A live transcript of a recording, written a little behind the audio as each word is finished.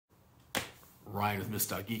Ryan with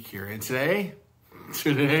Miss.Geek here, and today,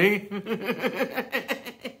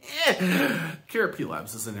 QRP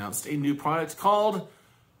Labs has announced a new product called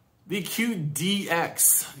the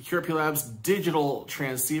QDX, QRP Labs digital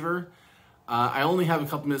transceiver. I only have a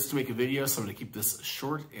couple minutes to make a video, so I'm going to keep this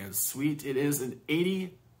short and sweet. It is an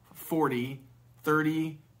 80, 40,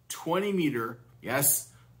 30, 20 meter, yes,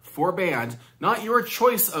 4-band, not your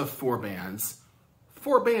choice of 4 bands,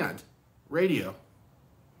 4-band radio.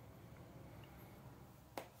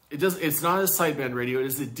 It's not a sideband radio, it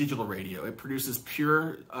is a digital radio. It produces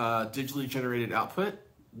pure digitally generated output,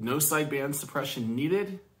 no sideband suppression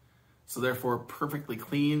needed, so therefore perfectly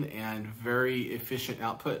clean and very efficient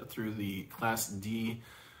output through the Class D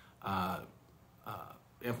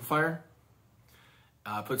amplifier.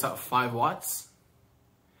 Puts out 5 watts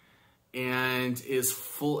and is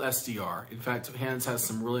full SDR. In fact, Hands has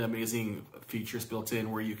some really amazing features built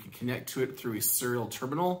in where you can connect to it through a serial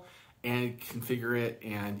terminal and configure it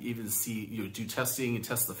and even see, do testing and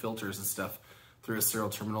test the filters and stuff through a serial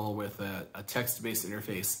terminal with a text-based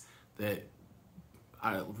interface that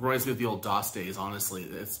reminds me of the old DOS days, honestly.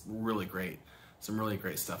 It's really great. Some really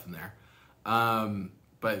great stuff in there.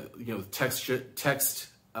 But, text,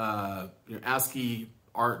 ASCII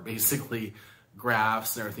art, basically,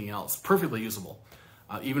 graphs and everything else, perfectly usable.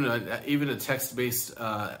 Even a text-based,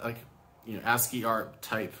 ASCII art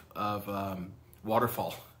type of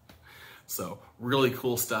waterfall. So really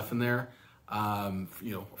cool stuff in there.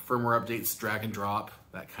 Firmware updates, drag and drop,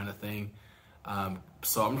 that kind of thing.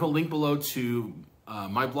 So I'm gonna link below to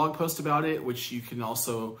my blog post about it, which you can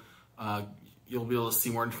also, you'll be able to see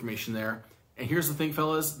more information there. And here's the thing,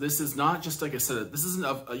 fellas, this is not just, like I said, this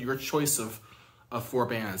isn't your choice of 4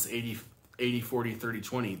 bands, 80, 40, 30,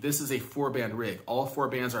 20. This is a 4-band rig. All 4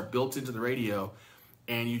 bands are built into the radio,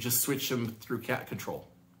 and you just switch them through cat control.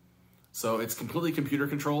 So it's completely computer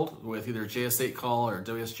controlled with either JS8 call or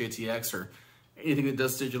WSJTX or anything that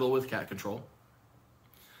does digital with cat control.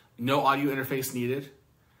 No audio interface needed.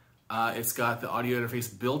 It's got the audio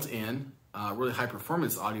interface built in, really high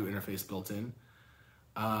performance audio interface built in.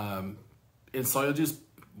 And so all you'll do is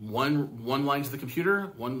one line to the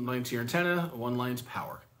computer, 1 line to your antenna, 1 line to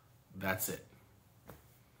power. That's it.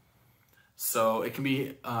 So it can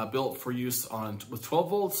be built for use with 12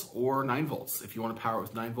 volts or 9 volts. If you want to power it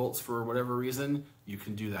with 9 volts for whatever reason, you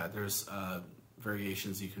can do that. There's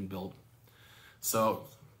variations you can build. So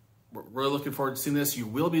we're really looking forward to seeing this. You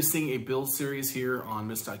will be seeing a build series here on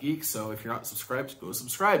Miss.Geek, so if you're not subscribed, go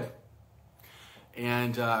subscribe.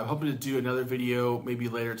 And I'm hoping to do another video maybe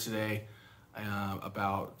later today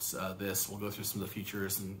about this. We'll go through some of the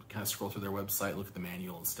features and kind of scroll through their website, look at the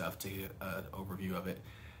manual and stuff to get an overview of it.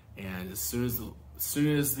 And as soon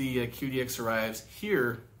as the QDX arrives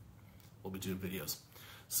here, we'll be doing videos.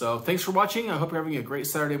 So thanks for watching. I hope you're having a great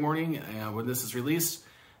Saturday morning when this is released.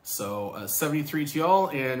 So 73 to y'all,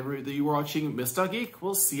 and that you were watching Miss.Geek.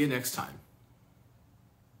 We'll see you next time.